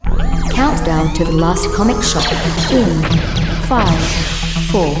countdown to the last comic shop in 5,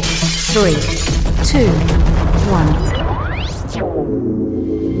 4, 3, 2, 1.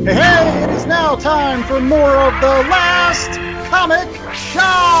 Hey, it is now time for more of the last comic shop!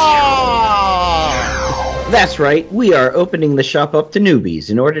 That's right, we are opening the shop up to newbies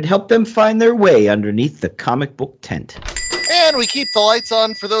in order to help them find their way underneath the comic book tent. And we keep the lights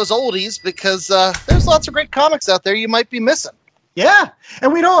on for those oldies because there's lots of great comics out there you might be missing. Yeah,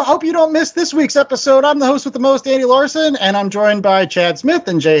 and we hope you don't miss this week's episode. I'm the host with the most, Andy Larson, and I'm joined by Chad Smith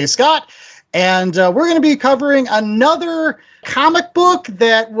and Jay Scott. And we're going to be covering another comic book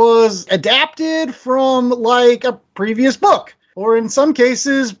that was adapted from, like, a previous book. Or in some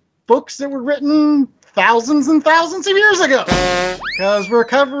cases, books that were written thousands and thousands of years ago. Because we're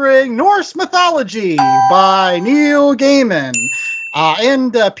covering Norse Mythology by Neil Gaiman.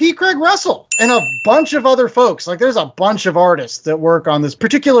 And P. Craig Russell and a bunch of other folks. Like, there's a bunch of artists that work on this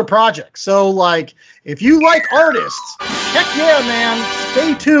particular project. So, like, if you like artists, heck yeah, man,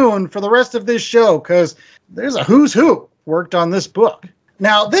 stay tuned for the rest of this show, because there's a who's who worked on this book.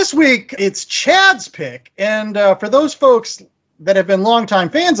 Now, this week, it's Chad's pick, and for those folks that have been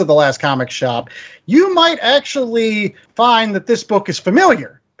longtime fans of The Last Comic Shop, you might actually find that this book is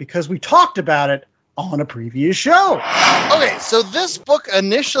familiar, because we talked about it on a previous show. Okay, so this book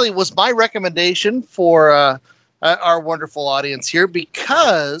initially was my recommendation for our wonderful audience here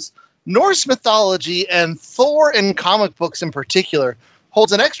because Norse mythology and Thor in comic books in particular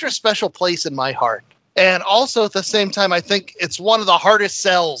holds an extra special place in my heart. And also at the same time, I think it's one of the hardest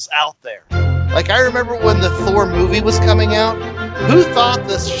sells out there. Like, I remember when the Thor movie was coming out, who thought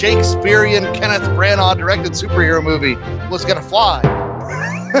this Shakespearean Kenneth Branagh directed superhero movie was going to fly?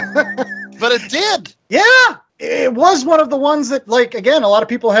 But it did. Yeah, it was one of the ones that, like, again, a lot of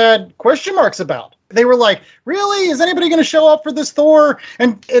people had question marks about. They were like, really? Is anybody going to show up for this Thor?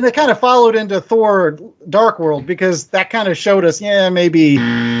 And it kind of followed into Thor Dark World, because that kind of showed us, yeah, maybe.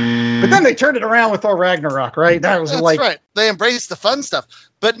 But then they turned it around with Thor Ragnarok, right? That's right. They embraced the fun stuff.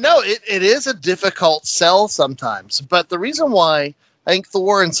 But no, it is a difficult sell sometimes. But the reason why I think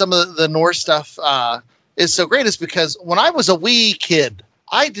Thor and some of the Norse stuff is so great is because when I was a wee kid,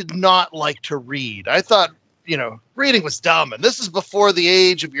 I did not like to read. I thought, reading was dumb. And this is before the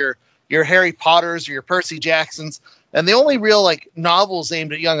age of your Harry Potters or your Percy Jacksons. And the only real, novels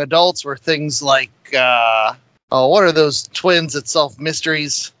aimed at young adults were things like, what are those twins that solve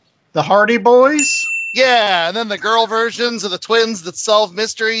mysteries? The Hardy Boys? Yeah, and then the girl versions of the twins that solve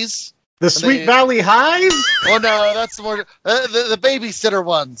mysteries. The Sweet Valley Hive? Oh, no, that's more the babysitter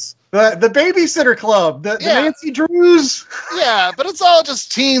ones. The Babysitter Club, the Nancy Drews. Yeah, but it's all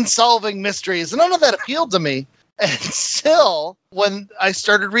just teens solving mysteries, and none of that appealed to me until when I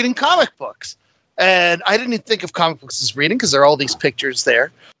started reading comic books. And I didn't even think of comic books as reading because there are all these pictures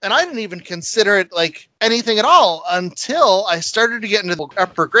there. And I didn't even consider it like anything at all until I started to get into the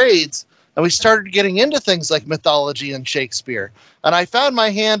upper grades, and we started getting into things like mythology and Shakespeare. And I found my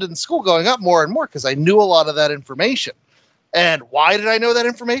hand in school going up more and more because I knew a lot of that information. And why did I know that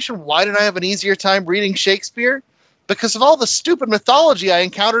information? Why did I have an easier time reading Shakespeare? Because of all the stupid mythology I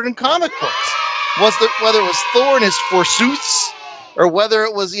encountered in comic books. Whether it was Thor and his forsooths, or whether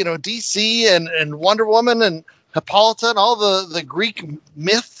it was, DC and Wonder Woman and Hippolyta and all the Greek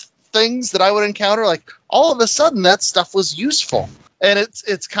myth things that I would encounter, like, all of a sudden that stuff was useful. And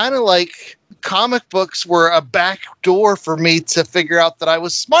it's kind of like comic books were a back door for me to figure out that I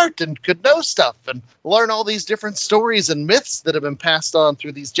was smart and could know stuff and learn all these different stories and myths that have been passed on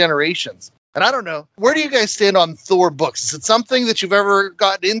through these generations. And I don't know, where do you guys stand on Thor books? Is it something that you've ever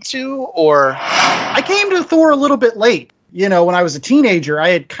gotten into, or? I came to Thor a little bit late. When I was a teenager, I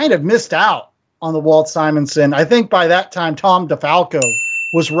had kind of missed out on the Walt Simonson. I think by that time, Tom DeFalco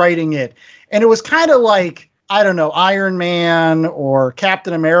was writing it. And it was kind of like, I don't know, Iron Man or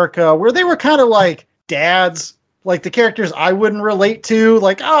Captain America, where they were kind of like dads, like the characters I wouldn't relate to.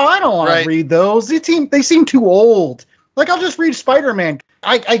 Like, oh, I don't want to read those. They seem too old. Like, I'll just read Spider-Man.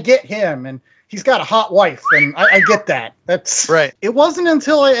 I get him, and he's got a hot wife, and I get that. That's right. It wasn't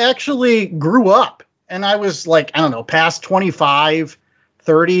until I actually grew up, and I was like, I don't know, past 25,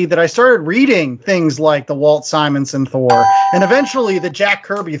 30, that I started reading things like the Walt Simonson Thor, and eventually the Jack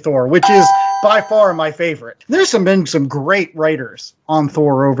Kirby Thor, which is by far my favorite. There's been some great writers on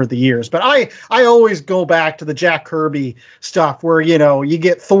Thor over the years, but I always go back to the Jack Kirby stuff where, you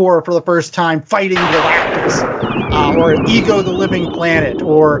get Thor for the first time fighting Galactus, or Ego the Living Planet,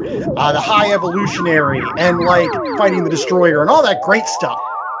 or the High Evolutionary, and fighting the Destroyer and all that great stuff.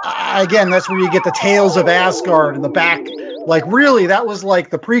 Again, that's where you get the Tales of Asgard in the back. Really, that was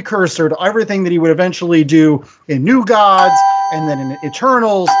the precursor to everything that he would eventually do in New Gods and then in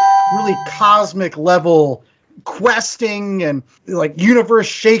Eternals. really cosmic level questing and like universe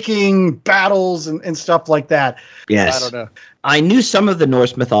shaking battles and stuff like that. Yes. I don't know. I knew some of the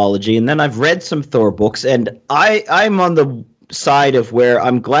Norse mythology, and then I've read some Thor books, and I'm on the side of where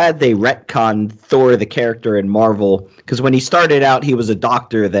I'm glad they retconned Thor the character in Marvel, because when he started out, he was a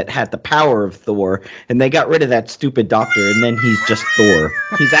doctor that had the power of Thor, and they got rid of that stupid doctor, and then he's just Thor.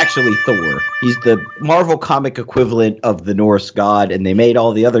 He's actually Thor. He's the Marvel comic equivalent of the Norse god, and they made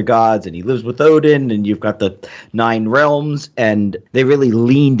all the other gods, and he lives with Odin, and you've got the 9 realms, and they really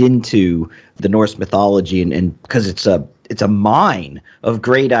leaned into the Norse mythology, and because it's a mine of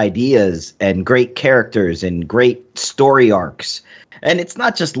great ideas and great characters and great story arcs. And it's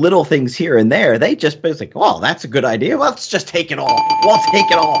not just little things here and there. They just basically, well, that's a good idea. Let's just take it all. We'll take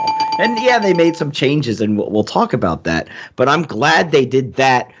it all. And yeah, they made some changes, and we'll talk about that. But I'm glad they did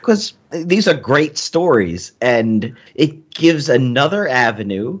that, because these are great stories, and it gives another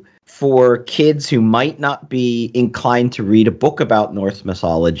avenue for kids who might not be inclined to read a book about Norse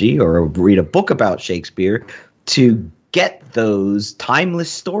mythology or read a book about Shakespeare to get those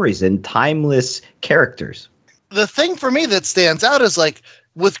timeless stories and timeless characters. The thing for me that stands out is, like,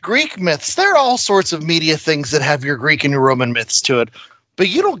 with Greek myths, there are all sorts of media things that have your Greek and your Roman myths to it, but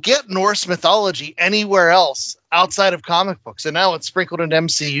you don't get Norse mythology anywhere else outside of comic books, and now it's sprinkled into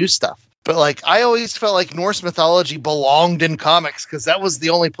MCU stuff. But, like, I always felt like Norse mythology belonged in comics because that was the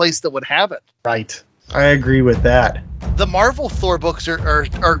only place that would have it. Right. I agree with that. The Marvel Thor books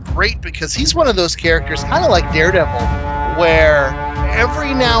are great because he's one of those characters, kind of like Daredevil, where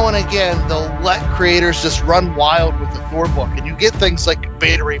every now and again they'll let creators just run wild with the Thor book, and you get things like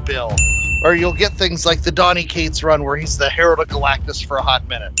Beta Ray Bill, or you'll get things like the Donny Cates run where he's the Herald of Galactus for a hot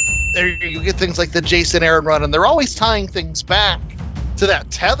minute. There you get things like the Jason Aaron run, and they're always tying things back to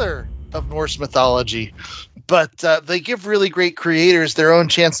that tether of Norse mythology, but they give really great creators their own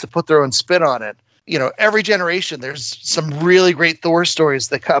chance to put their own spin on it. You know, every generation, there's some really great Thor stories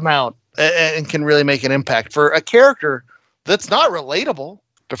that come out and can really make an impact for a character that's not relatable,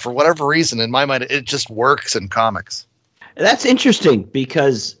 but for whatever reason, in my mind, it just works in comics. That's interesting,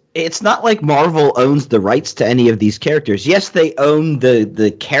 because it's not like Marvel owns the rights to any of these characters. Yes, they own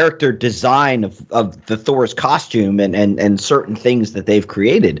the character design of the Thor's costume and certain things that they've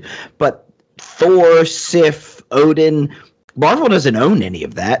created, but Thor, Sif, Odin, Marvel doesn't own any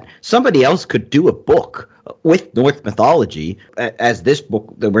of that. Somebody else could do a book with Norse mythology, as this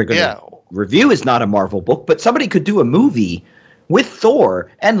book that we're going to review is not a Marvel book, but somebody could do a movie with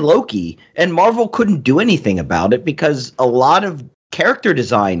Thor and Loki, and Marvel couldn't do anything about it because a lot of character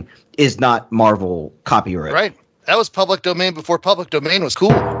design is not Marvel copyright. Right. That was public domain before public domain was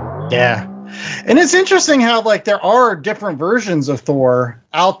cool. Yeah. And it's interesting how, like, there are different versions of Thor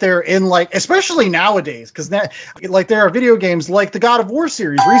out there in, like, especially nowadays, because like there are video games like the God of War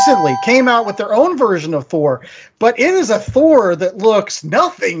series recently came out with their own version of Thor, but it is a Thor that looks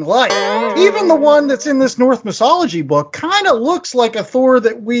nothing like. Even the one that's in this Norse mythology book kind of looks like a Thor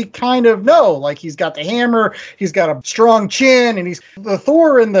that we kind of know. Like, he's got the hammer, he's got a strong chin, and the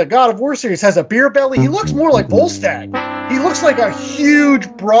Thor in the God of War series has a beer belly. He looks more like Volstagg. He looks like a huge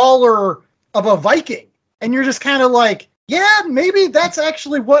brawler of a Viking. And you're just kind of like, yeah, maybe that's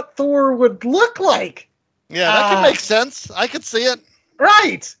actually what Thor would look like. Yeah, that could make sense. I could see it.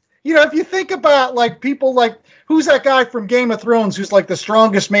 Right. You know, if you think about, like, people like, who's that guy from Game of Thrones who's like the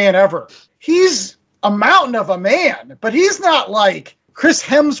strongest man ever? He's a mountain of a man, but he's not like Chris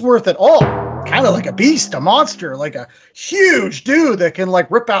Hemsworth at all. Kind of like a beast, a monster, like a huge dude that can, like,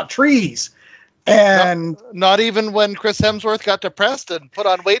 rip out trees. And not even when Chris Hemsworth got depressed and put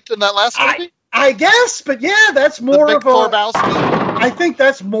on weight in that last movie? I guess, but yeah, that's more of a... I think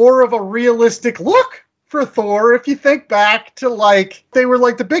that's more of a realistic look for Thor if you think back to, like, they were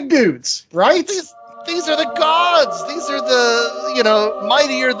like the big dudes, right? These are the gods. These are the, you know,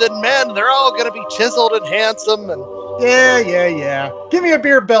 mightier than men. They're all going to be chiseled and handsome. And Yeah. Give me a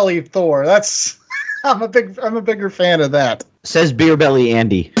beer belly Thor. That's... I'm a bigger fan of that. Says Beer Belly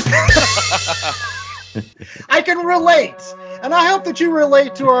Andy. I can relate. And I hope that you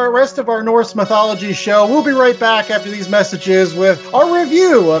relate to our rest of our Norse mythology show. We'll be right back after these messages with our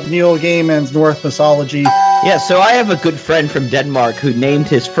review of Neil Gaiman's Norse mythology. Yeah, so I have a good friend from Denmark who named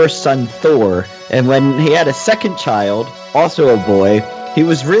his first son Thor. And when he had a second child, also a boy, he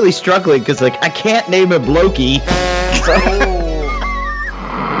was really struggling because, like, I can't name him Loki.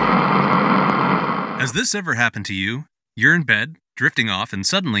 Has this ever happened to you? You're in bed, drifting off, and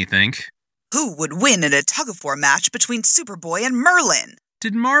suddenly think, who would win in a tug-of-war match between Superboy and Merlin?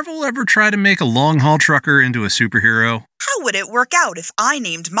 did Marvel ever try to make a long-haul trucker into a superhero? How would it work out if I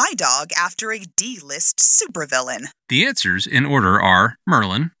named my dog after a D-list supervillain? The answers, in order, are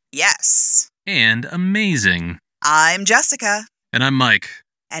Merlin, Yes. And amazing. I'm Jessica. And I'm Mike.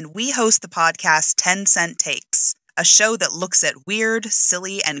 And we host the podcast 10 Cent Takes, a show that looks at weird,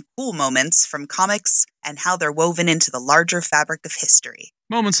 silly, and cool moments from comics and how they're woven into the larger fabric of history.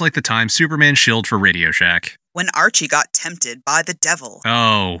 Moments like the time Superman shilled for Radio Shack. When Archie got tempted by the devil.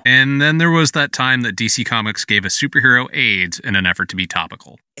 Oh, and then there was that time that DC Comics gave a superhero AIDS in an effort to be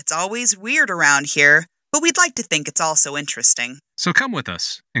topical. It's always weird around here, but we'd like to think it's also interesting. So come with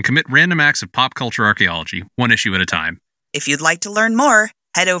us and commit random acts of pop culture archaeology, one issue at a time. If you'd like to learn more,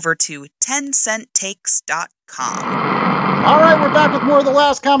 head over to 10centtakes.com. All right, we're back with more of The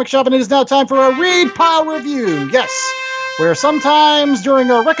Last Comic Shop, and it is now time for a Read Pile Review. Yes, where sometimes during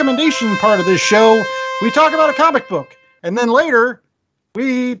our recommendation part of this show, we talk about a comic book, and then later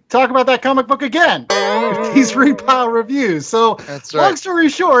we talk about that comic book again with these Read Pile Reviews. So, That's right. Long story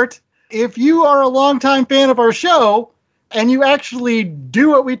short, if you are a longtime fan of our show and you actually do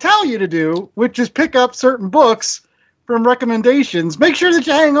what we tell you to do, which is pick up certain books from recommendations, make sure that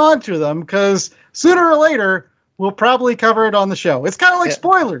you hang on to them, because sooner or later we'll probably cover it on the show. It's kind of like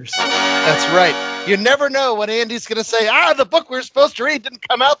spoilers. That's right. You never know when Andy's going to say, the book we're supposed to read didn't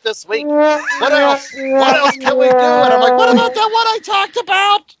come out this week. What else? What else can we do? And I'm like, what about that one I talked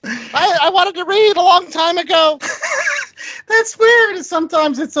about? I wanted to read a long time ago. That's weird.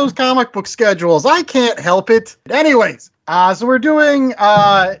 Sometimes it's those comic book schedules. I can't help it. Anyways, so we're doing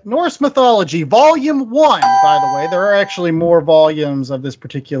Norse Mythology, Volume 1, by the way. There are actually more volumes of this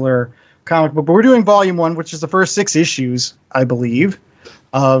particular comic book, but we're doing Volume 1, which is the first 6 issues, I believe,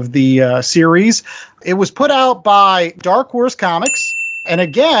 of the series. It was put out by Dark Horse Comics. And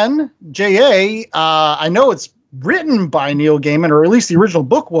again, J.A., I know it's written by Neil Gaiman, or at least the original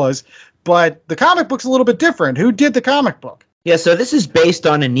book was, but the comic book's a little bit different. Who did the comic book? Yeah, so this is based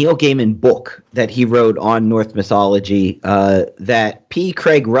on a Neil Gaiman book that he wrote on Norse Mythology that P.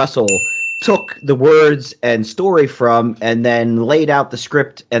 Craig Russell took the words and story from and then laid out the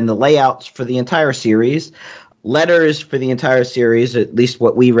script and the layouts for the entire series. Letters for the entire series, at least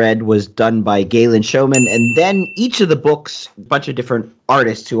what we read, was done by Galen Showman. And then each of the books, a bunch of different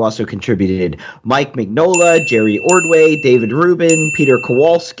artists who also contributed. Mike Mignola, Jerry Ordway, David Rubin, Peter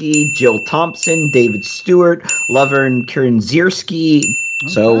Kowalski, Jill Thompson, David Stewart, Lovern Kierzierski. Okay.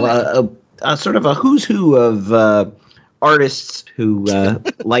 So sort of a who's who of artists who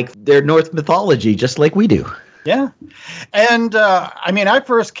like their Norse mythology just like we do. Yeah. And I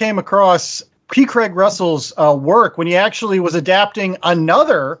first came across P. Craig Russell's work when he actually was adapting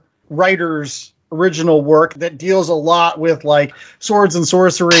another writer's original work that deals a lot with like swords and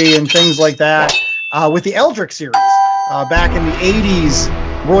sorcery and things like that with the Eldritch series. Back in the 80s,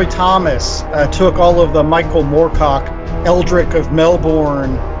 Roy Thomas took all of the Michael Moorcock Eldritch of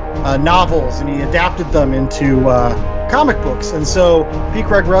Melbourne novels and he adapted them into comic books. And so P.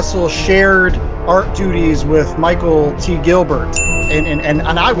 Craig Russell shared art duties with Michael T. Gilbert. And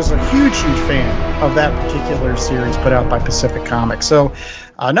I was a huge fan of that particular series put out by Pacific Comics. So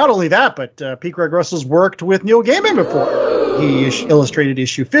not only that, but P. Craig Russell's worked with Neil Gaiman before. He illustrated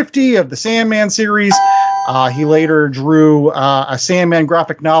issue 50 of the Sandman series. He later drew a Sandman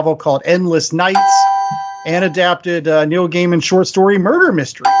graphic novel called Endless Nights and adapted Neil Gaiman's short story Murder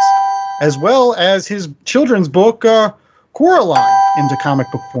Mysteries, as well as his children's book Coraline into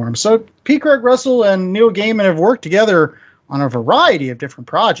comic book form. So P. Craig Russell and Neil Gaiman have worked together on a variety of different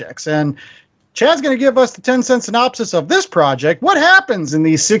projects. And Chad's going to give us the 10-cent synopsis of this project. What happens in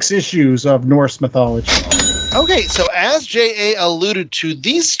these 6 issues of Norse mythology? Okay, so as J.A. alluded to,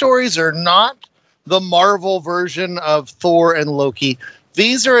 these stories are not the Marvel version of Thor and Loki.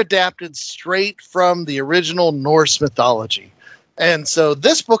 These are adapted straight from the original Norse mythology. And so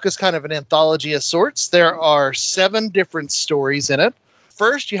this book is kind of an anthology of sorts. There are 7 different stories in it.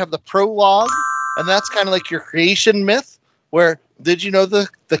 First, you have the prologue, and that's kind of like your creation myth, where did you know the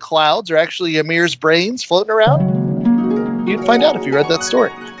clouds are actually Ymir's brains floating around? You'd find out if you read that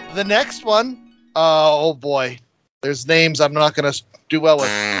story. The next one, oh boy, there's names I'm not going to do well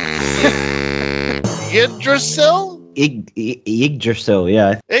with. Yggdrasil? Yggdrasil,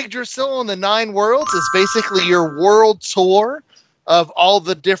 yeah. Yggdrasil and the 9 Worlds is basically your world tour of all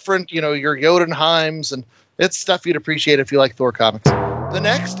the different, your Jotunheims, and it's stuff you'd appreciate if you like Thor comics. The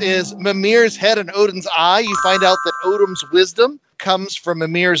next is Mimir's head and Odin's eye. You find out that Odin's wisdom comes from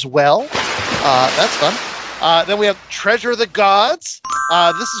Mimir's well. That's fun. Then we have Treasure of the Gods.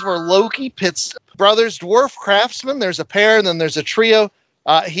 This is where Loki pits brothers, dwarf craftsmen. There's a pair, and then there's a trio.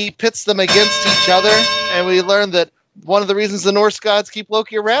 He pits them against each other, and we learn that one of the reasons the Norse gods keep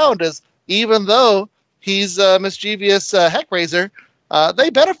Loki around is even though he's a mischievous heck raiser, they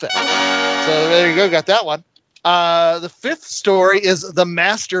benefit. So there you go, got that one. The fifth story is The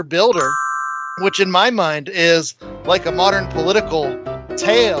Master Builder, which in my mind is like a modern political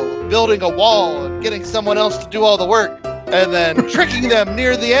tale, building a wall and getting someone else to do all the work, and then tricking them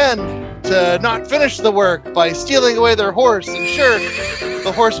near the end to not finish the work by stealing away their horse. And sure,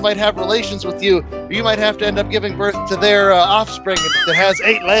 the horse might have relations with you, or you might have to end up giving birth to their offspring that has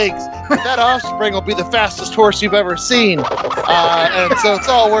 8 legs. But that offspring will be the fastest horse you've ever seen, and so it's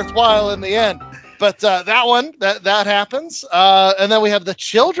all worthwhile in the end. But that one, that happens. And then we have the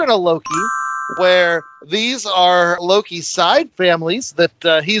Children of Loki, where these are Loki's side families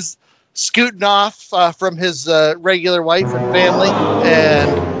that he's scooting off from his regular wife and family.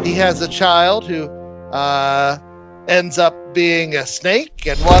 And he has a child who ends up being a snake,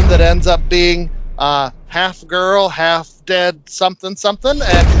 and one that ends up being half girl, half dead, something.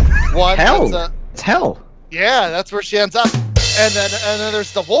 And one it's hell. Yeah, that's where she ends up. And then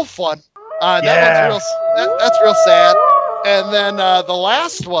there's the wolf one. That's real sad. And then the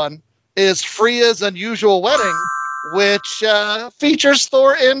last one is Freya's Unusual Wedding, which features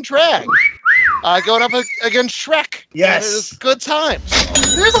Thor in drag, going up against Shrek. Yes. And it is good times.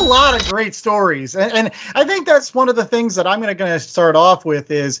 There's a lot of great stories. And I think that's one of the things that I'm going to start off with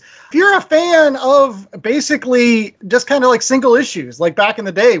is, if you're a fan of basically just kind of like single issues, like back in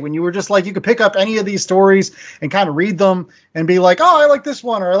the day when you were just like, you could pick up any of these stories and kind of read them and be like, oh, I like this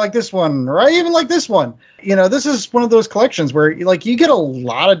one, or I like this one, or I even like this one. You know, this is one of those collections where like you get a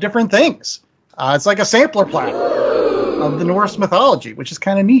lot of different things. It's like a sampler platter of the Norse mythology, which is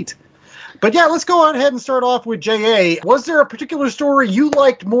kind of neat. But yeah, let's go ahead and start off with J.A. Was there a particular story you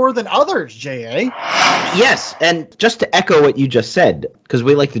liked more than others, J.A.? Yes, and just to echo what you just said, because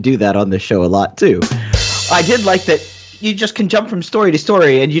we like to do that on this show a lot too, I did like that you just can jump from story to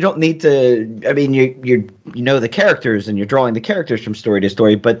story, and you don't need to, I mean, you know the characters, and you're drawing the characters from story to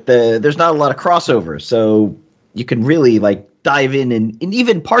story, but there's not a lot of crossover, so you can really, like, dive in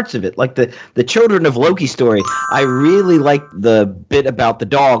even parts of it, like the Children of Loki story. I really like the bit about the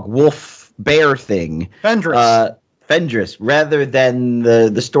dog, wolf, bear thing. Fenris, rather than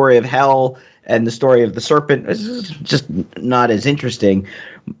the story of hell and the story of the serpent. It's just not as interesting.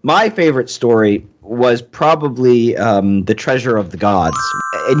 My favorite story was probably the Treasure of the Gods.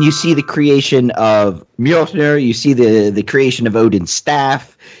 And you see the creation of Mjolnir, you see the creation of Odin's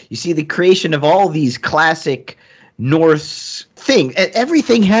staff, you see the creation of all these classic Norse things.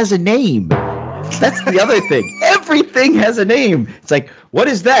 Everything has a name. That's the other thing. Everything has a name. It's like, what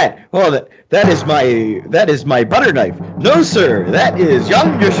is that? Oh, that is my butter knife. No, sir, that is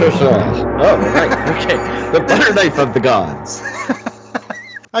Youngishosha. Oh, right, okay. The butter knife of the gods.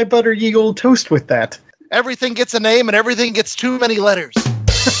 I butter ye old toast with that. Everything gets a name, and everything gets too many letters.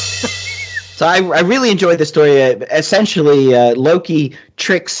 So I really enjoyed the story. Essentially, Loki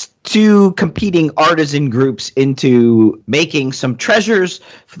tricks 2 competing artisan groups into making some treasures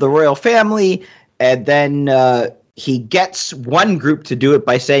for the royal family, and then he gets one group to do it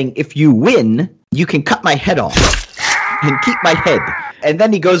by saying, if you win, you can cut my head off and keep my head. And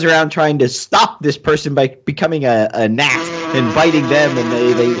then he goes around trying to stop this person by becoming a gnat and biting them, and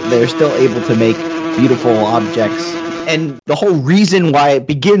they're still able to make beautiful objects. And the whole reason why it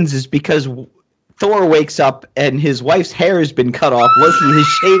begins is because Thor wakes up and his wife's hair has been cut off. Loki has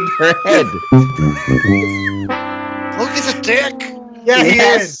shaved her head. Loki's a dick. Yeah, he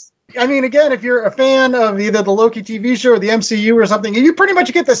is. I mean, again, if you're a fan of either the Loki TV show or the MCU or something, you pretty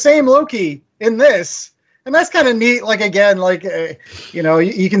much get the same Loki in this. And that's kind of neat. Like, again, like,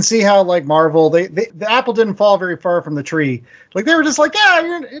 you can see how, like, Marvel, the apple didn't fall very far from the tree. Like, they were just like,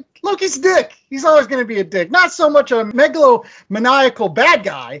 Loki's a dick. He's always going to be a dick. Not so much a megalomaniacal bad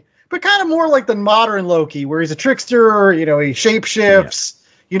guy, but kind of more like the modern Loki, where he's a trickster, he shapeshifts. Yeah.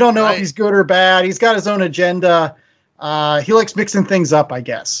 You don't know if he's good or bad. He's got his own agenda. He likes mixing things up, I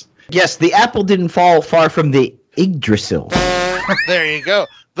guess. Yes, the apple didn't fall far from the Yggdrasil. There you go.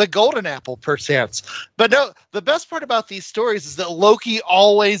 The golden apple, perchance. But no, the best part about these stories is that Loki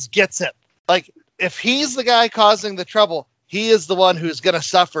always gets it. Like, if he's the guy causing the trouble, he is the one who's going to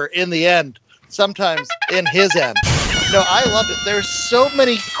suffer in the end, sometimes in his end. No, I loved it. There's so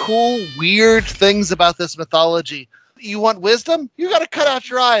many cool, weird things about this mythology. You want wisdom? You got to cut out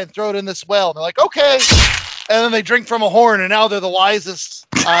your eye and throw it in this well. And they're like, okay. And then they drink from a horn, and now they're the wisest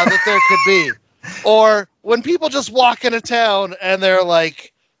that there could be. Or when people just walk into town and they're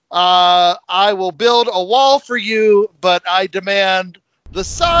like, I will build a wall for you, but I demand the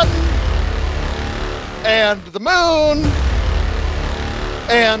sun and the moon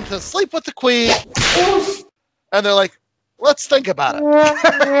and to sleep with the queen. And they're like, let's think about it.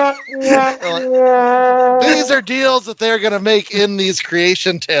 These are deals that they're going to make in these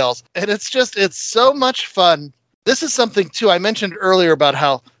creation tales. And it's so much fun. This is something, too, I mentioned earlier about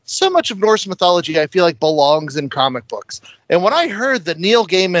how so much of Norse mythology I feel like belongs in comic books. And when I heard that Neil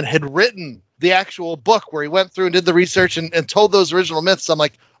Gaiman had written the actual book where he went through and did the research and told those original myths, I'm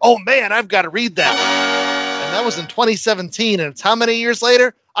like, oh, man, I've got to read that. And that was in 2017. And it's how many years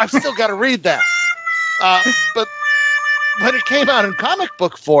later? I've still got to read that. But when it came out in comic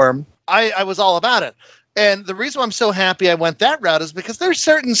book form, I was all about it. And the reason I'm so happy I went that route is because there's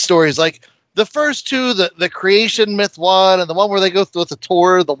certain stories, like the first two, the creation myth one, and the one where they go through with the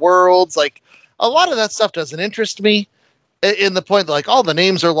tour of the worlds, like a lot of that stuff doesn't interest me in the point that like all the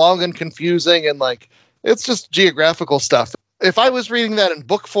names are long and confusing and like it's just geographical stuff. If I was reading that in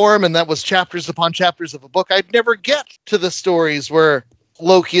book form and that was chapters upon chapters of a book, I'd never get to the stories where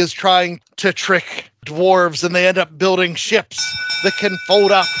Loki is trying to trick dwarves and they end up building ships that can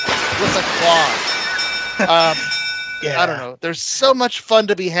fold up with a claw. Yeah. I don't know. There's so much fun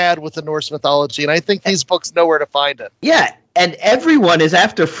to be had with the Norse mythology, and I think these books know where to find it. Yeah, and everyone is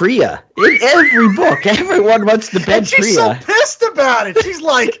after Freya. In every book, everyone wants to bed Freya. She's so pissed about it. She's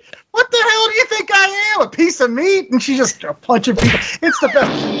like, what the hell do you think I am? A piece of meat? And she's just punching people. It's the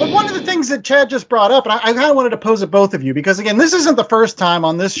best. But one of the things that Chad just brought up, and I kind of wanted to pose it both of you, because, again, this isn't the first time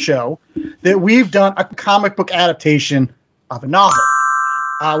on this show that we've done a comic book adaptation of a novel.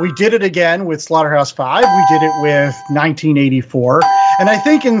 We did it again with Slaughterhouse-5. We did it with 1984. And I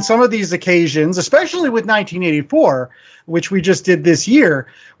think in some of these occasions, especially with 1984, which we just did this year,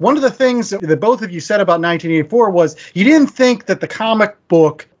 one of the things that both of you said about 1984 was you didn't think that the comic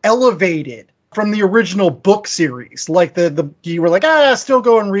book elevated from the original book series. Like you were like, still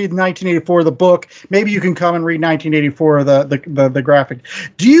go and read 1984, the book. Maybe you can come and read 1984, the graphic.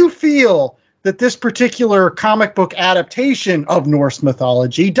 Do you feel that this particular comic book adaptation of Norse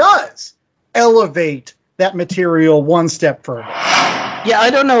mythology does elevate that material one step further? Yeah,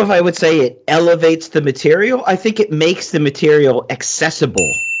 I don't know if I would say it elevates the material. I think it makes the material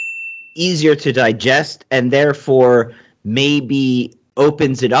accessible, easier to digest, and therefore maybe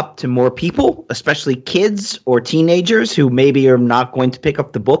opens it up to more people, especially kids or teenagers who maybe are not going to pick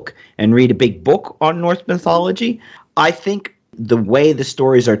up the book and read a big book on Norse mythology. I think the way the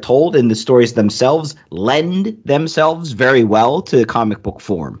stories are told and the stories themselves lend themselves very well to comic book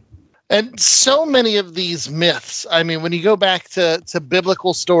form. And so many of these myths, I mean, when you go back to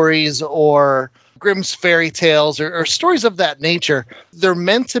biblical stories or Grimm's fairy tales or stories of that nature, they're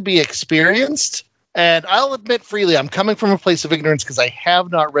meant to be experienced. And I'll admit freely, I'm coming from a place of ignorance because I have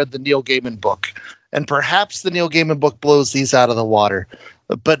not read the Neil Gaiman book. And perhaps the Neil Gaiman book blows these out of the water.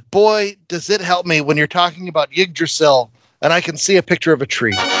 But boy, does it help me when you're talking about Yggdrasil and I can see a picture of a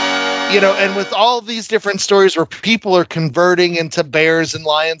tree. And with all these different stories where people are converting into bears and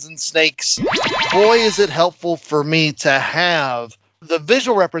lions and snakes, boy, is it helpful for me to have the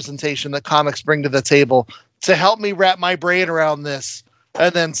visual representation that comics bring to the table to help me wrap my brain around this.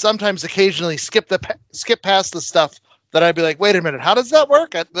 And then sometimes occasionally skip past the stuff that I'd be like, wait a minute, how does that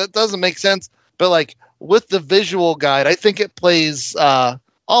work? That doesn't make sense. But like with the visual guide, I think it plays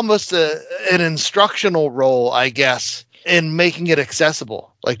almost an instructional role, I guess, in making it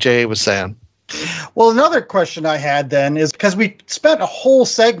accessible, like Jay was saying. Well, another question I had then is because we spent a whole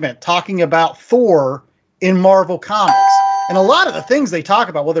segment talking about Thor in Marvel Comics. And a lot of the things they talk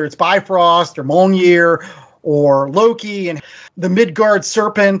about, whether it's Bifrost or Mjolnir or Loki and the Midgard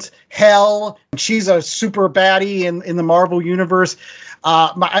serpent, Hel, she's a super baddie in the Marvel universe.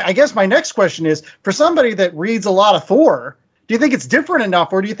 I guess my next question is, for somebody that reads a lot of Thor, do you think it's different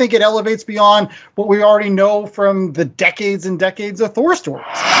enough, or do you think it elevates beyond what we already know from the decades and decades of Thor stories?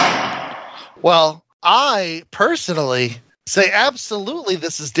 Well, I personally say absolutely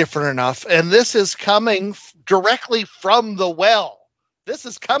this is different enough, and this is coming directly from the well. This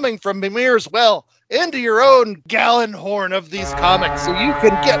is coming from Mimir's well into your own gallon horn of these comics, so you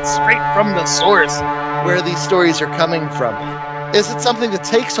can get straight from the source where these stories are coming from. Is it something that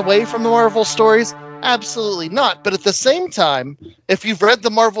takes away from the Marvel stories? Absolutely not. But at the same time, if you've read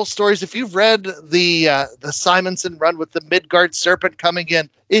the Marvel stories, if you've read the Simonson run with the Midgard serpent coming in,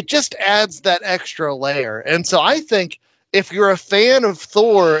 it just adds that extra layer. And so I think if you're a fan of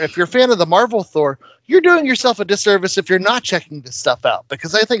Thor, if you're a fan of the Marvel Thor, you're doing yourself a disservice if you're not checking this stuff out,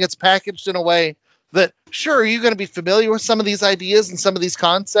 because I think it's packaged in a way that, sure, you're going to be familiar with some of these ideas and some of these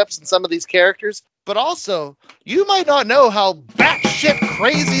concepts and some of these characters, but also you might not know how batshit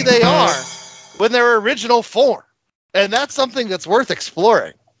crazy they are when their original form. And that's something that's worth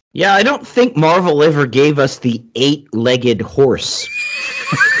exploring. Yeah, I don't think Marvel ever gave us the 8-legged horse,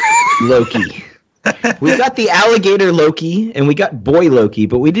 Loki. We got the alligator Loki and we got boy Loki,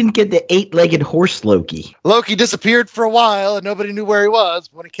 but we didn't get the 8-legged horse Loki. Loki disappeared for a while and nobody knew where he was.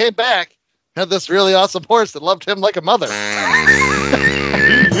 When he came back, he had this really awesome horse that loved him like a mother.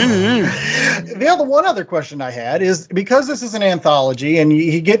 The one other question I had is, because this is an anthology and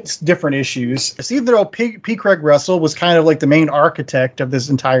he gets different issues, even though P. Craig Russell was kind of like the main architect of this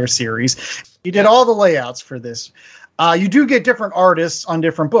entire series, he did all the layouts for this. You do get different artists on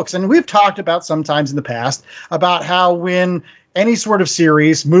different books. And we've talked about sometimes in the past about how when any sort of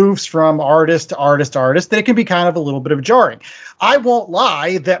series moves from artist to artist to artist, that it can be kind of a little bit of jarring. I won't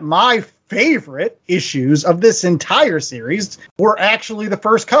lie that my favorite issues of this entire series were actually the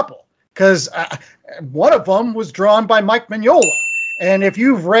first couple, because one of them was drawn by Mike Mignola. And if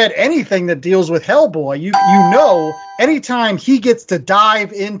you've read anything that deals with Hellboy, you know anytime he gets to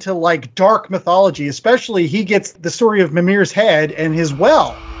dive into like dark mythology, especially he gets the story of Mimir's head and his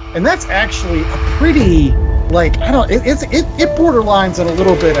well. And that's actually a pretty, like, I don't, it borderlines on a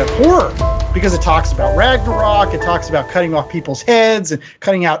little bit of horror, because it talks about Ragnarok, it talks about cutting off people's heads and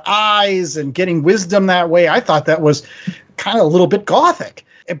cutting out eyes and getting wisdom that way. I thought that was kind of a little bit gothic.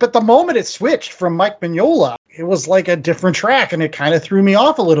 But the moment it switched from Mike Mignola, it was like a different track, and it kind of threw me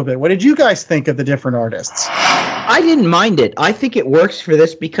off a little bit. What did you guys think of the different artists? I didn't mind it. I think it works for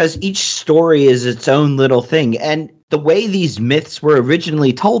this because each story is its own little thing. And the way these myths were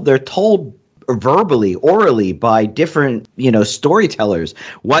originally told, they're told verbally, orally, by different, storytellers.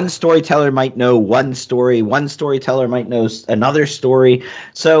 One storyteller might know one story, one storyteller might know another story.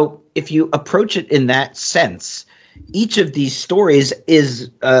 So if you approach it in that sense, each of these stories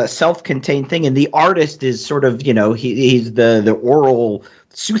is a self-contained thing, and the artist is sort of, he's the oral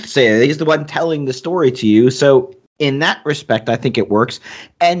soothsayer. He's the one telling the story to you. So in that respect, I think it works.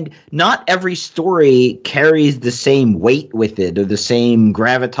 And not every story carries the same weight with it, or the same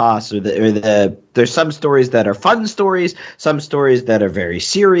gravitas, or there's some stories that are fun stories, some stories that are very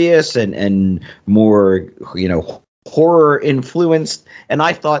serious and more, horror influenced. And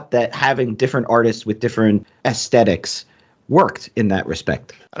I thought that having different artists with different aesthetics worked in that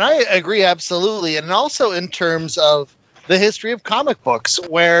respect. And I agree absolutely. And also in terms of the history of comic books,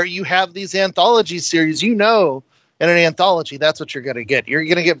 where you have these anthology series, in an anthology, that's what you're going to get. You're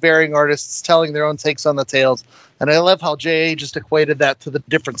going to get varying artists telling their own takes on the tales. And I love how J.A. just equated that to the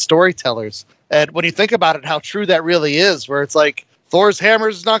different storytellers. And when you think about it, how true that really is, where it's like Thor's hammer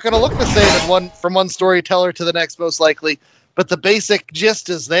is not going to look the same from one storyteller to the next, most likely. But the basic gist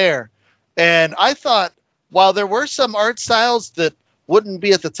is there. And I thought, while there were some art styles that wouldn't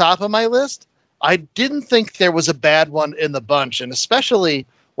be at the top of my list, I didn't think there was a bad one in the bunch. And especially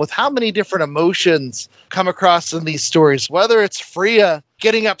with how many different emotions come across in these stories, whether it's Freya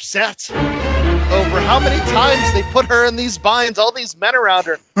getting upset over how many times they put her in these binds, all these men around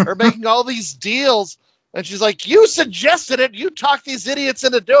her are making all these deals. And she's like, you suggested it. You talked these idiots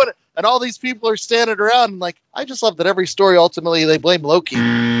into doing it. And all these people are standing around. And like, I just love that every story, ultimately, they blame Loki.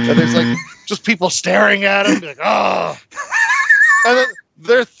 And there's like just people staring at him. Like, oh. And then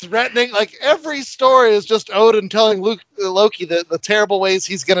they're threatening. Like, every story is just Odin telling Loki the terrible ways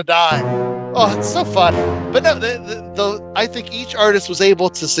he's going to die. Oh, it's so fun. But no, I think each artist was able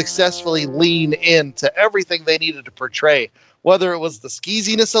to successfully lean into everything they needed to portray. Whether it was the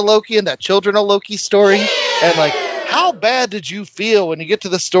skeeziness of Loki and that Children of Loki story, and like, how bad did you feel when you get to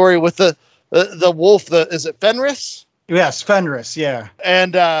the story with the wolf? Is it Fenris? Yes, Fenris. Yeah,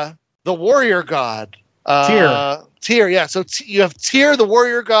 and the warrior god Tyr. Yeah, so you have Tyr, the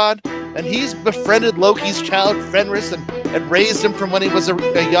warrior god, and he's befriended Loki's child Fenris and raised him from when he was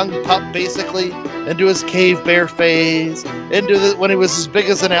a young pup, basically, into his cave bear phase, when he was as big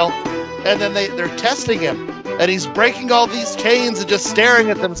as an elk, and then they're testing him. And he's breaking all these chains and just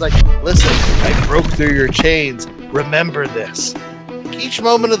staring at them. It's like, listen, I broke through your chains. Remember this. Each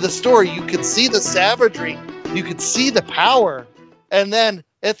moment of the story, you could see the savagery. You could see the power. And then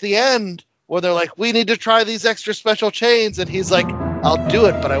at the end, where they're like, we need to try these extra special chains. And he's like, I'll do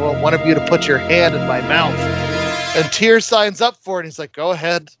it, but I want one of you to put your hand in my mouth. And Tyr signs up for it. And he's like, go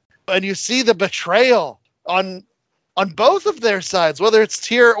ahead. And you see the betrayal on both of their sides, whether it's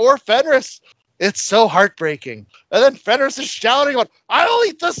Tyr or Fenris. It's so heartbreaking. And then Fenris is shouting on, I'll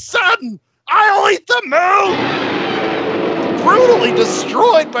eat the sun! I'll eat the moon! Brutally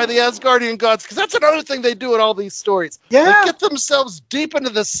destroyed by the Asgardian gods, because that's another thing they do in all these stories. Yeah. They get themselves deep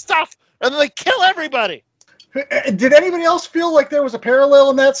into the stuff, and then they kill everybody. Did anybody else feel like there was a parallel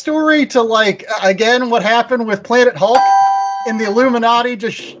in that story to, like, again, what happened with Planet Hulk and the Illuminati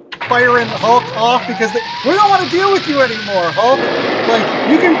just firing Hulk off because we don't want to deal with you anymore, Hulk.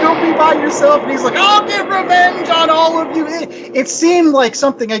 Like, you can go be by yourself. And he's like, I'll get revenge on all of you. It seemed like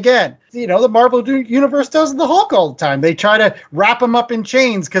something, again, the Marvel Universe does the Hulk all the time. They try to wrap him up in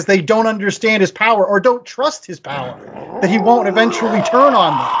chains because they don't understand his power or don't trust his power, that he won't eventually turn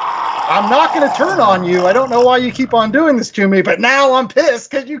on them. I'm not going to turn on you. I don't know why you keep on doing this to me, but now I'm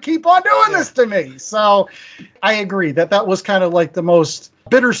pissed because you keep on doing this to me. So I agree that was kind of like the most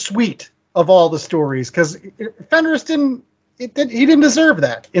bittersweet of all the stories, because Fenris didn't deserve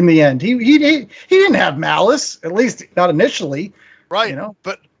that in the end. He didn't have malice, at least not initially. Right.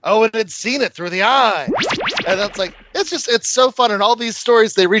 But Owen had seen it through the eye. And that's like, it's so fun. In all these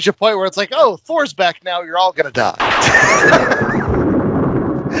stories, they reach a point where it's like, oh, Thor's back now. You're all going to die.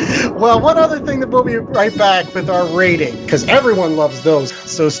 Well, one other thing that we'll be right back with our rating, because everyone loves those.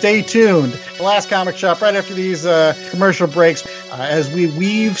 So stay tuned. The Last Comic Shop right after these commercial breaks as we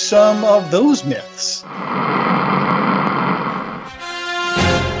weave some of those myths.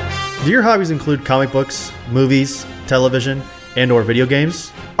 Do your hobbies include comic books, movies, television, and or video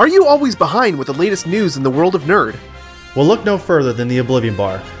games? Are you always behind with the latest news in the world of nerd? Well, look no further than The Oblivion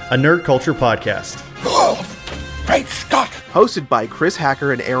Bar, a nerd culture podcast. Oh, great Scott! Hosted by Chris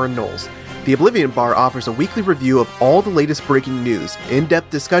Hacker and Aaron Knowles, The Oblivion Bar offers a weekly review of all the latest breaking news, in-depth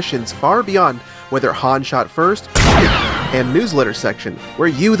discussions far beyond whether Han shot first, and newsletter section, where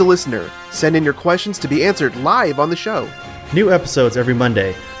you, the listener, send in your questions to be answered live on the show. New episodes every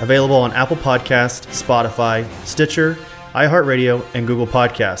Monday, available on Apple Podcasts, Spotify, Stitcher, iHeartRadio, and Google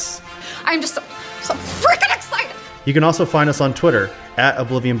Podcasts. I'm just so freaking excited! You can also find us on Twitter at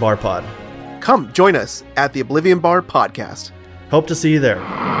Oblivion Bar Pod. Come join us at the Oblivion Bar Podcast. Hope to see you there.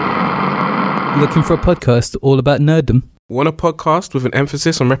 Looking for a podcast all about nerddom? Want a podcast with an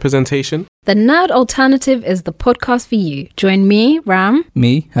emphasis on representation? The Nerd Alternative is the podcast for you. Join me, Ram.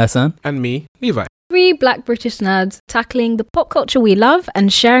 Me, Hassan. And me, Levi. 3 black British nerds tackling the pop culture we love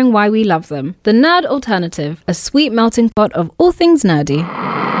and sharing why we love them. The Nerd Alternative, a sweet melting pot of all things nerdy.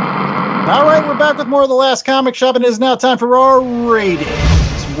 All right, we're back with more of The Last Comic Shop, and it is now time for our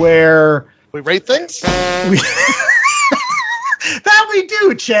ratings, where we rate things? That we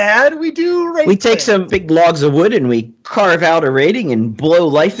do, Chad. We do rate We take things. some big logs of wood and we carve out a rating and blow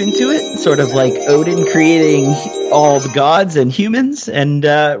life into it, sort of like Odin creating all the gods and humans, and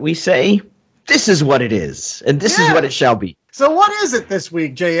we say, this is what it is, and this is what it shall be. So what is it this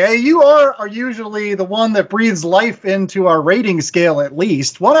week, J.A.? You are usually the one that breathes life into our rating scale, at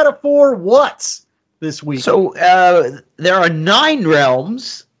least. 1 out of 4 what's this week? So there are 9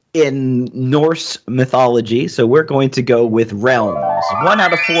 realms in Norse mythology, so we're going to go with realms. 1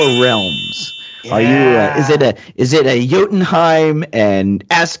 out of 4 realms. Yeah. Are you? Is it a Jotunheim and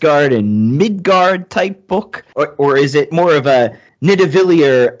Asgard and Midgard type book, or is it more of a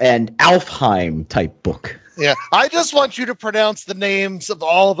Nidavellir and Alfheim type book? Yeah, I just want you to pronounce the names of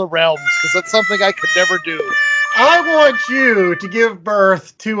all the realms, because that's something I could never do. I want you to give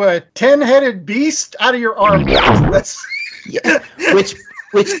birth to a 10-headed beast out of your armpit. That's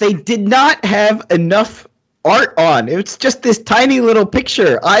which they did not have enough art on. It's just this tiny little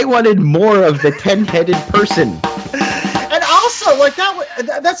picture. I wanted more of the 10-headed person. And also, like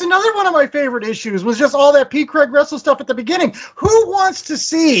that's another one of my favorite issues, was just all that P. Craig Russell stuff at the beginning. Who wants to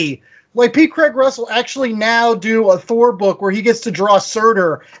see like P. Craig Russell actually now do a Thor book where he gets to draw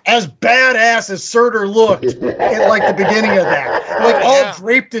Surtur as badass as Surtur looked at like the beginning of that, like all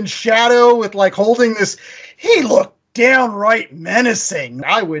draped in shadow with like holding this? He looked downright menacing.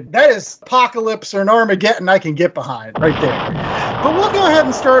 That is Apocalypse or an Armageddon I can get behind right there. But we'll go ahead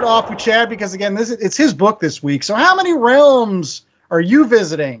and start off with Chad, because again, it's his book this week. So how many realms are you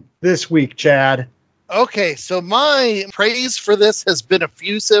visiting this week, Chad? Okay, so my praise for this has been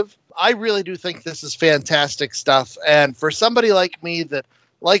effusive. I really do think this is fantastic stuff. And for somebody like me that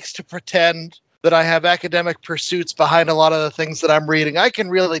likes to pretend that I have academic pursuits behind a lot of the things that I'm reading, I can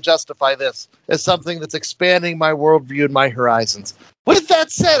really justify this as something that's expanding my worldview and my horizons. With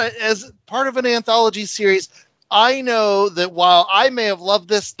that said, as part of an anthology series, I know that while I may have loved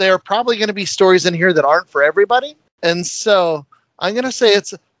this, there are probably going to be stories in here that aren't for everybody. And so I'm going to say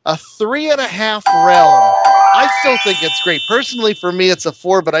it's a 3.5 realm. I still think it's great. Personally, for me, it's a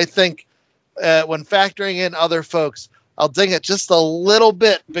 4, but I think when factoring in other folks, I'll ding it just a little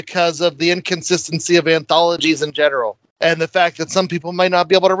bit because of the inconsistency of anthologies in general, and the fact that some people might not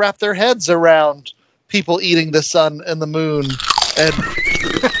be able to wrap their heads around people eating the sun and the moon and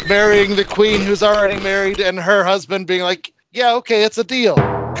marrying the queen who's already married and her husband being like, yeah, okay, it's a deal.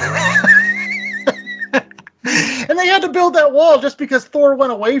 And they had to build that wall just because Thor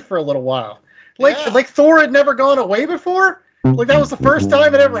went away for a little while. Like Thor had never gone away before. Like, that was the first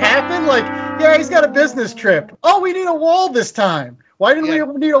time it ever happened? Like, yeah, he's got a business trip. Oh, we need a wall this time. Why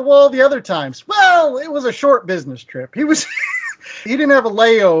didn't we need a wall the other times? Well, it was a short business trip. He didn't have a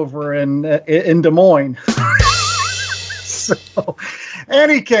layover in Des Moines. So,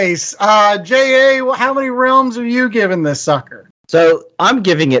 any case, J.A., how many realms are you giving this sucker? So I'm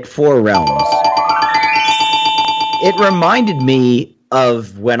giving it 4 realms. It reminded me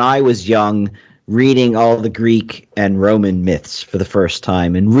of when I was young, reading all the Greek and Roman myths for the first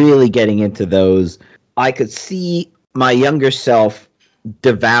time and really getting into those. I could see my younger self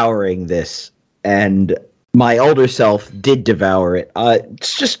devouring this, and my older self did devour it.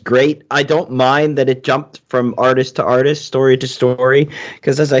 It's just great. I don't mind that it jumped from artist to artist, story to story,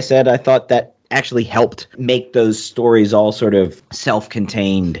 because as I said, I thought that actually helped make those stories all sort of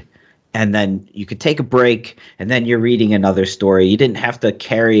self-contained. And then you could take a break, and then you're reading another story. You didn't have to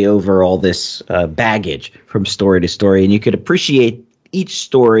carry over all this baggage from story to story, and you could appreciate each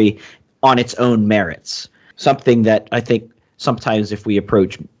story on its own merits. Something that I think sometimes if we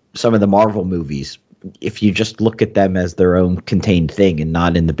approach some of the Marvel movies, if you just look at them as their own contained thing and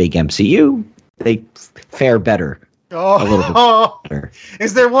not in the big MCU, they fare better. A little bit better.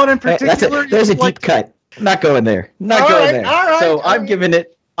 Is there one in particular? There's a deep cut. Not going there. Not going there. All right, so I'm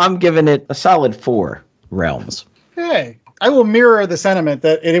giving it a solid 4 realms. Hey, I will mirror the sentiment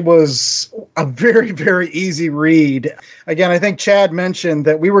that it was a very, very easy read. Again, I think Chad mentioned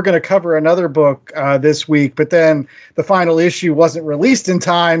that we were going to cover another book this week, but then the final issue wasn't released in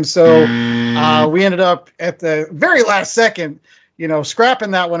time, so we ended up at the very last second,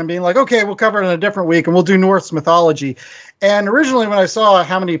 scrapping that one and being like, okay, we'll cover it in a different week, and we'll do Norse Mythology. And originally when I saw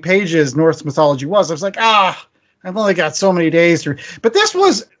how many pages Norse Mythology was, I was like, I've only got so many days to read. But this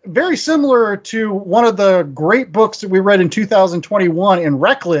was very similar to one of the great books that we read in 2021 in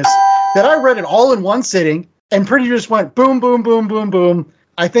Reckless that I read it all in one sitting and pretty just went boom, boom, boom, boom, boom.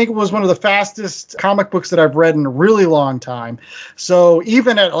 I think it was one of the fastest comic books that I've read in a really long time. So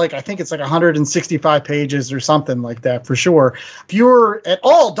even at I think it's 165 pages or something like that for sure. If you're at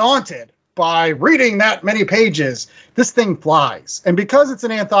all daunted by reading that many pages, this thing flies. And because it's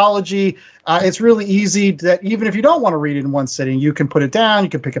an anthology, it's really easy that even if you don't want to read it in one sitting, you can put it down, you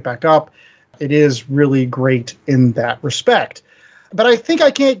can pick it back up. It is really great in that respect. But I think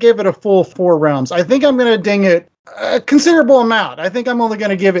I can't give it a full 4 realms. I think I'm going to ding it a considerable amount. I think I'm only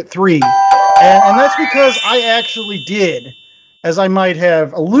going to give it 3. And that's because I actually did, as I might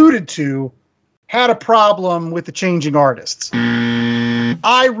have alluded to, had a problem with the changing artists.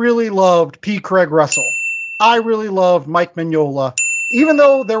 I really loved P. Craig Russell. I really loved Mike Mignola. Even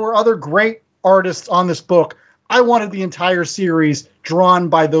though there were other great artists on this book, I wanted the entire series drawn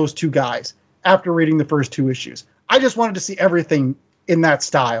by those 2 guys after reading the first 2 issues. I just wanted to see everything in that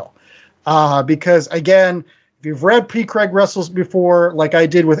style. Because, again, if you've read P. Craig Russell before, like I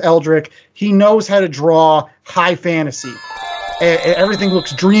did with Eldrick, he knows how to draw high fantasy. Everything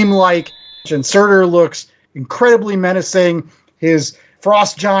looks dreamlike. And Surtur looks incredibly menacing. His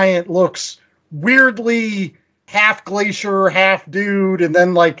frost giant looks weirdly half glacier, half dude, and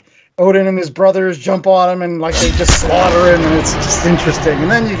then Odin and his brothers jump on him and they just slaughter him, and it's just interesting.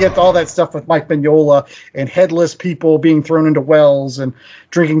 And then you get all that stuff with Mike Mignola and headless people being thrown into wells and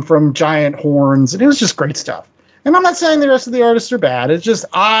drinking from giant horns, and it was just great stuff. And I'm not saying the rest of the artists are bad. It's just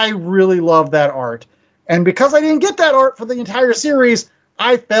I really love that art. And because I didn't get that art for the entire series,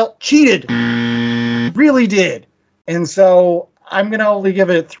 I felt cheated. Really did. And so I'm going to only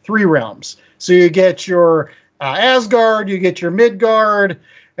give it 3 realms. So you get your Asgard, you get your Midgard,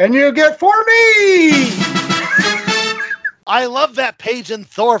 and you get for me! I love that page in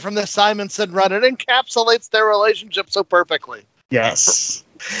Thor from the Simonson run. It encapsulates their relationship so perfectly. Yes.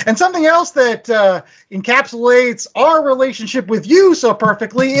 And something else that encapsulates our relationship with you so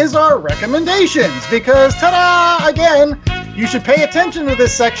perfectly is our recommendations. Because, ta-da, again, you should pay attention to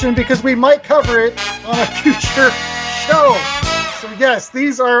this section because we might cover it on a future show. So, yes,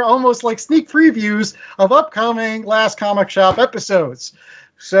 these are almost like sneak previews of upcoming Last Comic Shop episodes.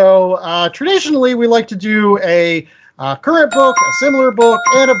 So, traditionally, we like to do a current book, a similar book,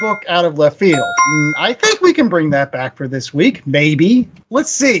 and a book out of left field. I think we can bring that back for this week. Maybe.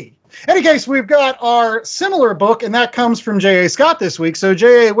 Let's see. In any case, we've got our similar book, and that comes from J.A. Scott this week. So,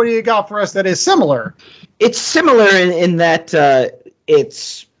 J.A., what do you got for us that is similar? It's similar in that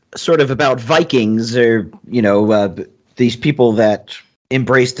it's sort of about Vikings, or, these people that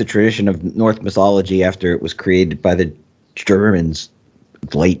embraced the tradition of Norse mythology after it was created by the Germans,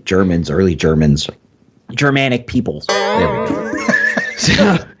 late Germans, early Germans. Germanic peoples. There we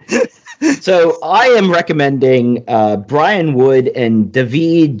go. So I am recommending Brian Wood and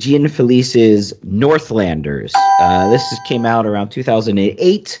David Gianfelice's Northlanders. This came out around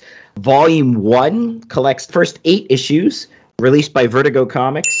 2008. Volume 1 collects the first 8 issues, released by Vertigo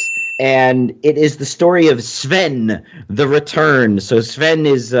Comics. And it is the story of Sven, the Return. So Sven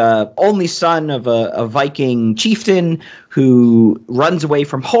is only son of a Viking chieftain who runs away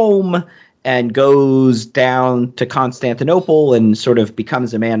from home and goes down to Constantinople and sort of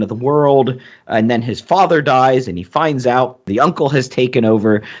becomes a man of the world. And then his father dies, and he finds out the uncle has taken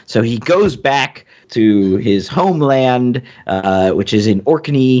over. So he goes back to his homeland, which is in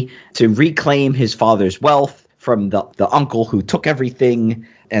Orkney, to reclaim his father's wealth from the uncle who took everything.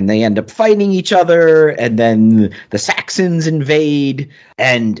 And they end up fighting each other, and then the Saxons invade.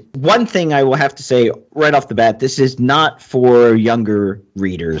 And one thing I will have to say right off the bat, this is not for younger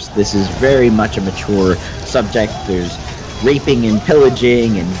readers. This is very much a mature subject. There's raping and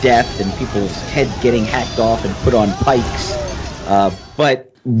pillaging and death and people's heads getting hacked off and put on pikes.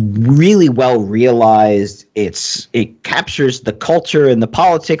 But really well realized. It captures the culture and the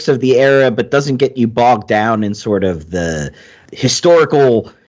politics of the era, but doesn't get you bogged down in sort of the historical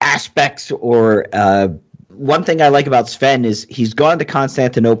aspects. Or one thing I like about Sven is he's gone to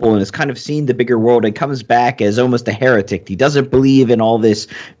Constantinople and has kind of seen the bigger world and comes back as almost a heretic. He doesn't believe in all this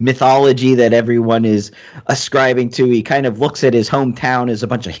mythology that everyone is ascribing to. He kind of looks at his hometown as a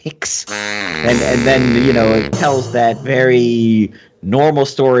bunch of hicks, and then it tells that very normal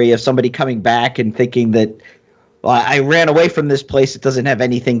story of somebody coming back and thinking that, well, I ran away from this place, it doesn't have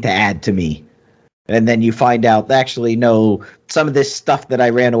anything to add to me. And then you find out, actually, no, some of this stuff that I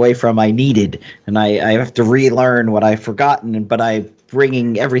ran away from I needed, and I have to relearn what I've forgotten, but I'm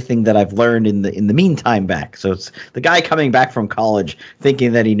bringing everything that I've learned in the meantime back. So it's the guy coming back from college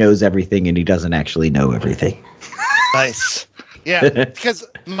thinking that he knows everything, and he doesn't actually know everything. Nice. Yeah, because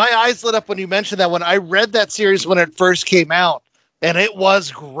my eyes lit up when you mentioned that. When I read that series when it first came out, and it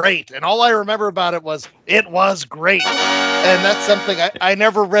was great. And all I remember about it was great. And that's something I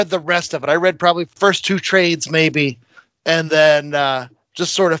never read the rest of it. I read probably first 2 trades maybe, and then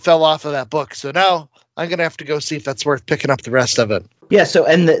just sort of fell off of that book. So now I'm going to have to go see if that's worth picking up the rest of it. Yeah, so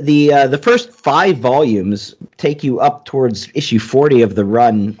and the first 5 volumes take you up towards issue 40 of the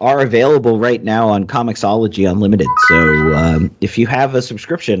run are available right now on Comixology Unlimited. So if you have a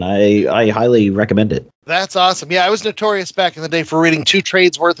subscription, I highly recommend it. That's awesome. Yeah, I was notorious back in the day for reading 2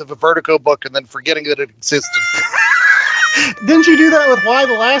 trades worth of a Vertigo book and then forgetting that it existed. Didn't you do that with Why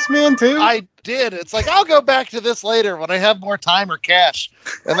the Last Man too? I did. It's like, I'll go back to this later when I have more time or cash.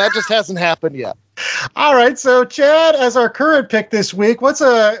 And that just hasn't happened yet. All right. So, Chad, as our current pick this week, what's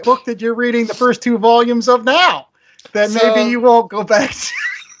a book that you're reading the first 2 volumes of now that maybe you won't go back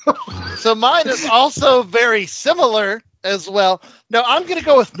to? So mine is also very similar as well. No, I'm going to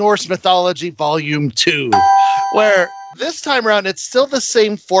go with Norse Mythology Volume 2, where this time around it's still the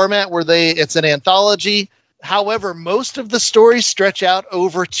same format where it's an anthology. However, most of the stories stretch out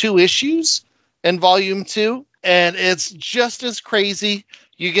over 2 issues in Volume 2, and it's just as crazy.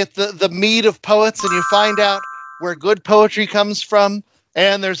 You get the meat of poets, and you find out where good poetry comes from,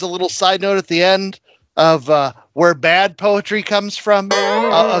 and there's a little side note at the end of where bad poetry comes from.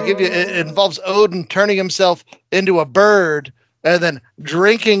 I'll give you, it involves Odin turning himself into a bird and then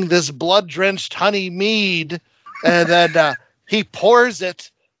drinking this blood-drenched honey mead, and then he pours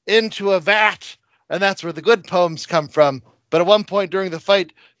it into a vat, and that's where the good poems come from. But at one point during the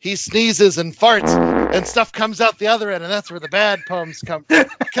fight, he sneezes and farts, and stuff comes out the other end, and that's where the bad poems come from.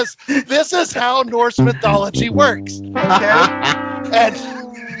 Because this is how Norse mythology works. Okay? And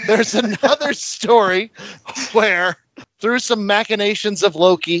there's another story where, through some machinations of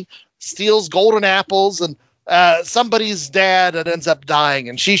Loki, steals golden apples, and somebody's dad that ends up dying,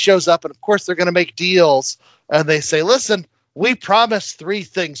 and she shows up, and of course they're going to make deals. And they say, listen, we promise 3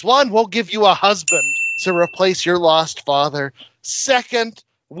 things. 1, we'll give you a husband to replace your lost father. 2nd,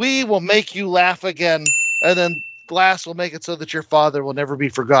 we will make you laugh again. And then last, we'll make it so that your father will never be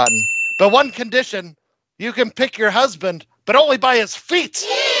forgotten. But 1 condition, you can pick your husband, but only by his feet.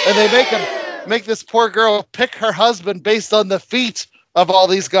 And they make this poor girl pick her husband based on the feet of all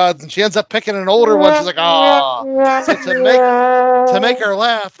these gods. And she ends up picking an older one. She's like, ah. So to make her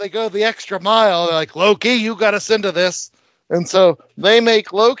laugh, they go the extra mile. They're like, Loki, you got us into this. And so they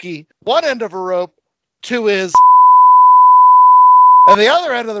make Loki one end of a rope to his, and the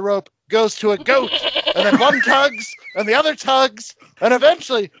other end of the rope goes to a goat, and then one tugs and the other tugs, and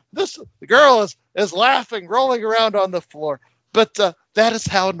eventually the girl is laughing, rolling around on the floor. But that is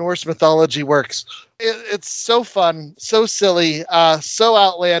how Norse mythology works. It's so fun, so silly, so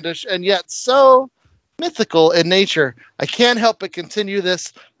outlandish, and yet so mythical in nature. I can't help but continue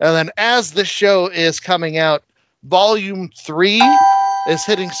this. And then as the show is coming out, Volume 3 is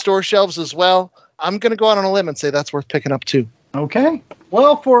hitting store shelves as well. I'm going to go out on a limb and say that's worth picking up too. Okay.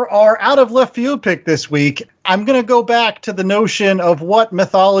 Well, for our out of left field pick this week, I'm going to go back to the notion of what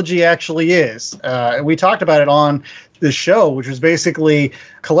mythology actually is. We talked about it on this show, which was basically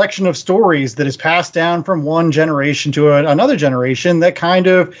a collection of stories that is passed down from one generation to another generation that kind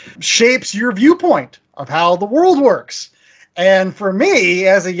of shapes your viewpoint of how the world works. And for me,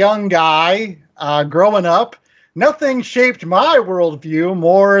 as a young guy growing up, nothing shaped my worldview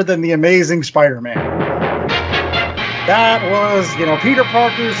more than the Amazing Spider-Man. That was, Peter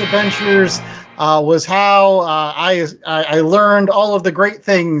Parker's adventures was how I learned all of the great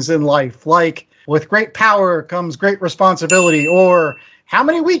things in life, like with great power comes great responsibility, or how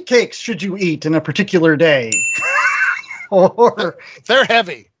many wheat cakes should you eat in a particular day? Or they're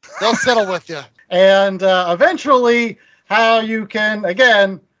heavy. They'll settle with you. And eventually how you can,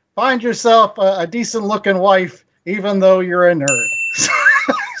 again, find yourself a decent-looking wife, even though you're a nerd.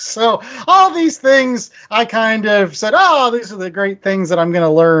 So all these things, I kind of said, these are the great things that I'm going to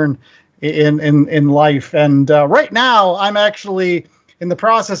learn in life. And right now, I'm actually in the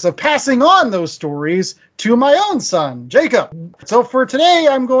process of passing on those stories to my own son, Jacob. So for today,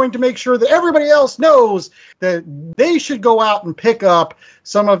 I'm going to make sure that everybody else knows that they should go out and pick up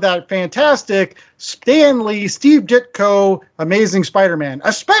some of that fantastic Stan Lee, Steve Ditko, Amazing Spider-Man,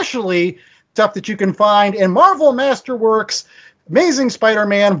 especially stuff that you can find in Marvel Masterworks Amazing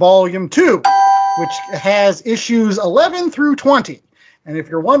Spider-Man Volume 2, which has issues 11 through 20. And if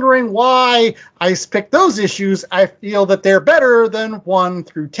you're wondering why I picked those issues, I feel that they're better than 1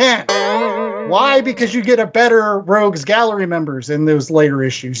 through 10. Why? Because you get a better Rogues Gallery members in those later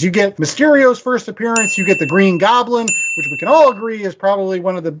issues. You get Mysterio's first appearance, you get the Green Goblin, which we can all agree is probably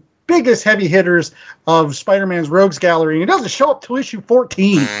one of the biggest heavy hitters of Spider-Man's Rogues Gallery, and he doesn't show up till issue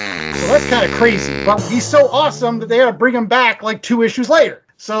 14. So that's kind of crazy. But he's so awesome that they had to bring him back like 2 issues later.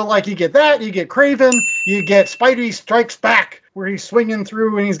 So like you get that, you get Kraven, you get Spidey Strikes Back, where he's swinging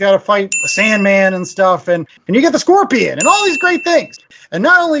through and he's got to fight the Sandman and stuff, and you get the Scorpion and all these great things. And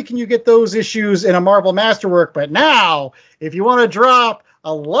not only can you get those issues in a Marvel Masterwork, but now if you want to drop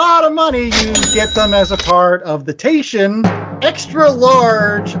a lot of money, you get them as a part of the Tation extra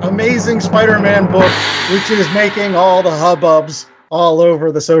large Amazing Spider-Man book, which is making all the hubbubs all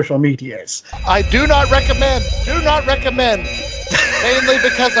over the social medias. I do not recommend. Mainly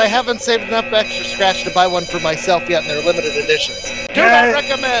because I haven't saved enough extra scratch to buy one for myself yet, and they're limited editions. Do not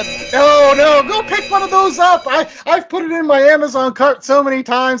recommend. No, go pick one of those up. I've put it in my Amazon cart so many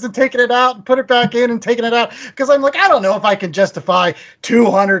times and taken it out and put it back in and taken it out because I'm like, I don't know if I can justify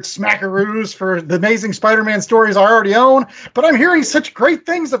 200 smackaroos for the Amazing Spider-Man stories I already own, but I'm hearing such great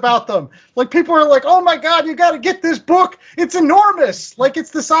things about them. Like, people are like, oh my God, you got to get this book. It's enormous. Like,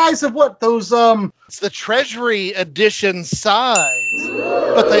 it's the size of what those, It's the Treasury edition size.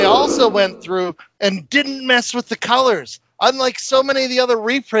 But they also went through and didn't mess with the colors. Unlike so many of the other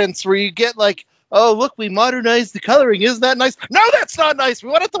reprints where you get like, oh, look, we modernized the coloring. Isn't that nice? No, that's not nice. We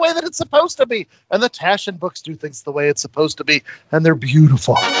want it the way that it's supposed to be. And the Taschen books do things the way it's supposed to be. And they're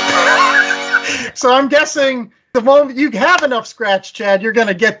beautiful. So I'm guessing the moment you have enough scratch, Chad, you're going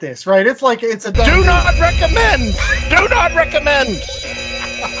to get this, right? It's like it's a... Do not recommend. Do not recommend.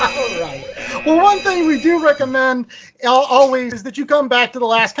 All right. Well, one thing we do recommend always is that you come back to the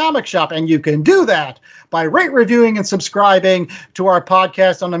Last Comic Shop, and you can do that by rate, reviewing, and subscribing to our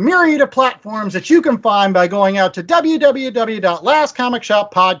podcast on a myriad of platforms that you can find by going out to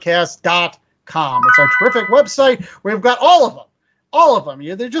www.lastcomicshoppodcast.com. It's our terrific website where we've got all of them. All of them.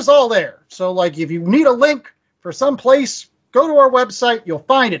 They're just all there. So, like, if you need a link for some place, go to our website. You'll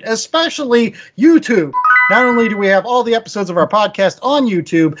find it, especially YouTube. Not only do we have all the episodes of our podcast on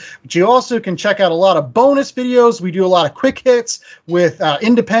YouTube, but you also can check out a lot of bonus videos. We do a lot of quick hits with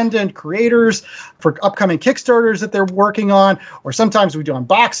independent creators for upcoming Kickstarters that they're working on, or sometimes we do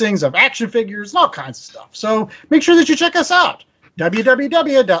unboxings of action figures and all kinds of stuff. So make sure that you check us out.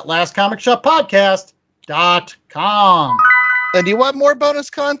 www.lastcomicshoppodcast.com. And you want more bonus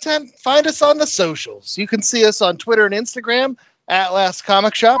content? Find us on the socials. You can see us on Twitter and Instagram at Last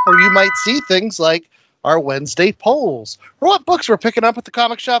Comic Shop, or you might see things like our Wednesday polls, or what books we're picking up at the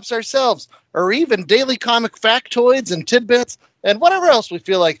comic shops ourselves, or even daily comic factoids and tidbits, and whatever else we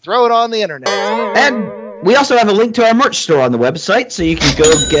feel like throwing on the internet. And we also have a link to our merch store on the website, so you can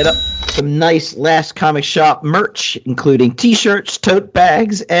go get up some nice Last Comic Shop merch, including t-shirts, tote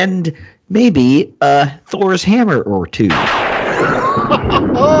bags, and maybe Thor's hammer or two.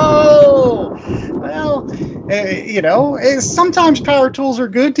 Oh, well, Sometimes power tools are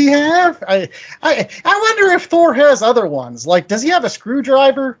good to have. I wonder if Thor has other ones. Like, does he have a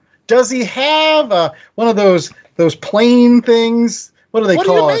screwdriver? Does he have one of those plane things? What do they call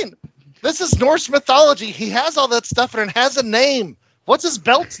it? What do you mean? This is Norse mythology. He has all that stuff and it has a name. What's his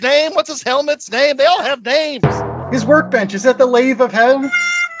belt's name? What's his helmet's name? They all have names. His workbench, is that the Lathe of Hell?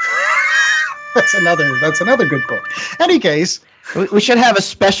 That's another good book. Any case, we should have a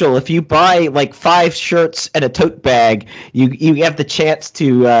special. If you buy like 5 shirts and a tote bag, you have the chance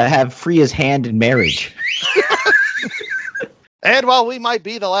to have free as hand in marriage. And while we might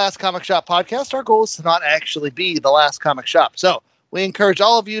be the last comic shop podcast, our goal is to not actually be the last comic shop. So we encourage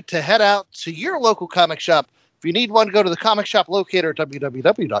all of you to head out to your local comic shop. If you need one, go to the comic shop locator,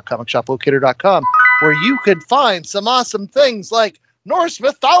 www.comicshoplocator.com, where you can find some awesome things like Norse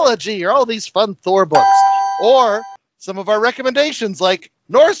mythology or all these fun Thor books, or some of our recommendations like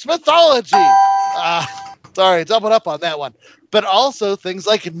Norse mythology. Sorry, doubled up on that one. But also things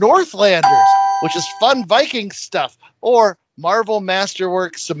like Northlanders, which is fun Viking stuff, or Marvel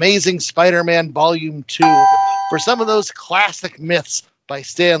Masterworks Amazing Spider-Man Volume 2 for some of those classic myths by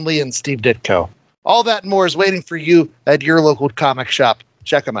Stan Lee and Steve Ditko. All that and more is waiting for you at your local comic shop.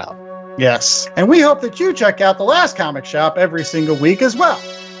 Check them out. Yes, and we hope that you check out the last comic shop every single week as well.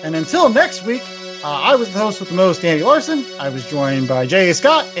 And until next week, I was the host with the most, Andy Larson. I was joined by J.A.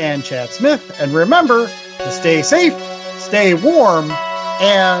 Scott and Chad Smith. And remember to stay safe, stay warm,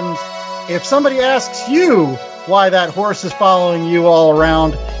 and if somebody asks you why that horse is following you all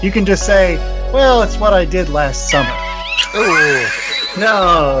around, you can just say, well, it's what I did last summer. Ooh.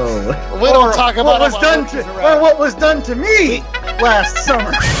 No. We don't talk about what was done to me last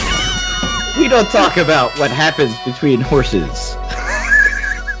summer. We don't talk about what happens between horses.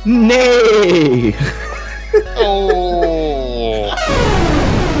 Nay. Oh.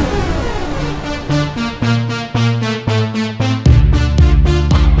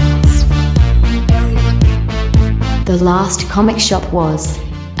 The Last Comic Shop was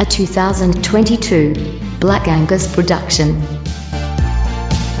a 2022 Black Angus production.